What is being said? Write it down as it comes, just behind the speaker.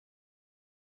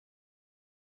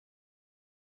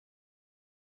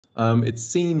It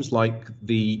seems like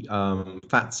the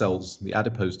fat cells, the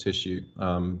adipose tissue,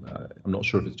 I'm not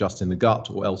sure if it's just in the gut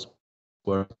or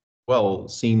elsewhere, well,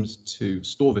 seems to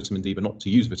store vitamin D, but not to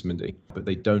use vitamin D. But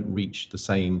they don't reach the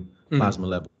same plasma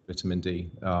level of vitamin D,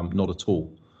 not at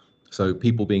all. So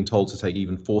people being told to take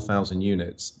even 4,000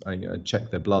 units, check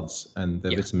their bloods, and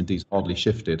their vitamin D is hardly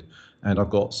shifted. And I've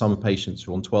got some patients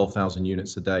who are on 12,000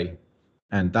 units a day,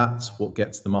 and that's what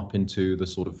gets them up into the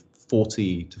sort of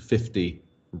 40 to 50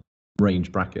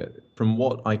 range bracket. From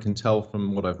what I can tell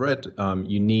from what I've read,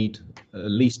 you need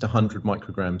at least 100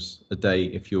 micrograms a day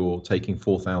if you're taking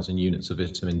 4,000 units of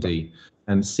vitamin D.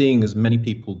 And seeing as many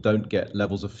people don't get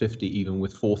levels of 50 even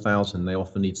with 4,000, they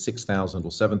often need 6,000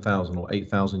 or 7,000 or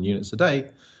 8,000 units a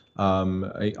day.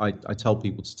 I tell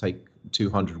people to take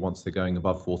 200 once they're going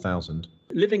above 4,000.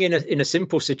 Living in a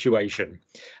simple situation,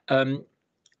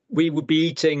 we would be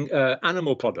eating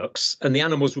animal products, and the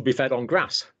animals would be fed on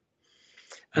grass.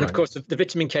 And of course, the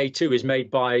vitamin K2 is made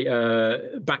by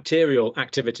bacterial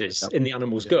activities in the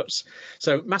animal's guts.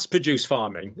 So mass-produced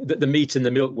farming, the meat and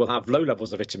the milk will have low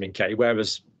levels of vitamin K,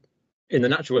 whereas in the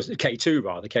natural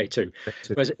K2.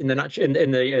 Whereas in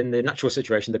the natural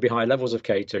situation, there'd be high levels of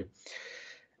K2.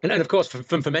 And of course,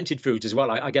 from fermented foods as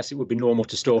well, I guess it would be normal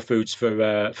to store foods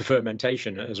for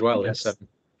fermentation as well. Yes.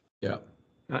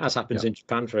 As happens in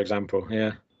Japan, for example.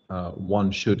 Yeah.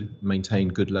 One should maintain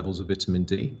good levels of vitamin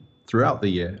D throughout the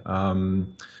year,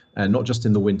 and not just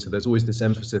in the winter. There's always this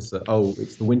emphasis that, oh,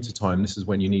 it's the winter time, this is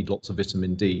when you need lots of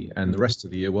vitamin D, and the rest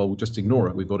of the year, well, we'll just ignore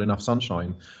it, we've got enough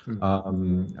sunshine.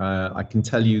 I can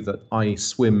tell you that I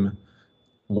swim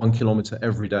 1 kilometer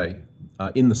every day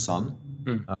in the sun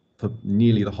for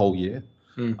nearly the whole year,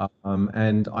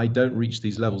 and I don't reach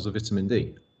these levels of vitamin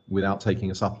D without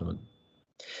taking a supplement.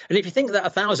 And if you think that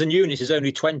 1,000 units is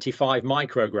only 25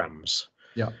 micrograms,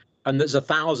 and there's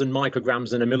 1,000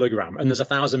 micrograms in a milligram, and there's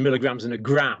 1,000 milligrams in a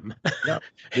gram.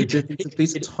 These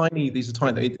are tiny.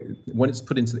 When it's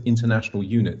put into the international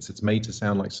units, it's made to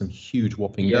sound like some huge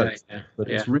whopping dose,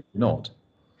 but it's really not.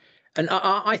 And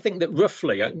I think that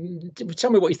roughly,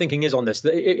 tell me what your thinking is on this.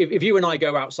 That if you and I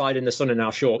go outside in the sun in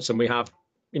our shorts and we have,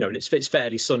 it's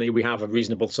fairly sunny, we have a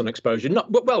reasonable sun exposure,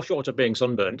 but well short of being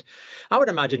sunburned, I would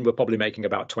imagine we're probably making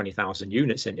about 20,000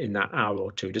 units in that hour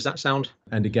or two. Does that sound?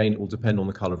 And again, it will depend on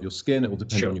the color of your skin. It will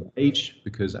depend on your age,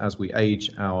 because as we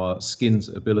age, our skin's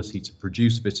ability to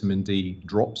produce vitamin D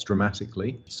drops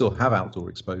dramatically. You still have outdoor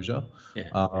exposure,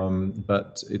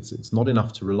 but it's not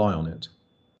enough to rely on it.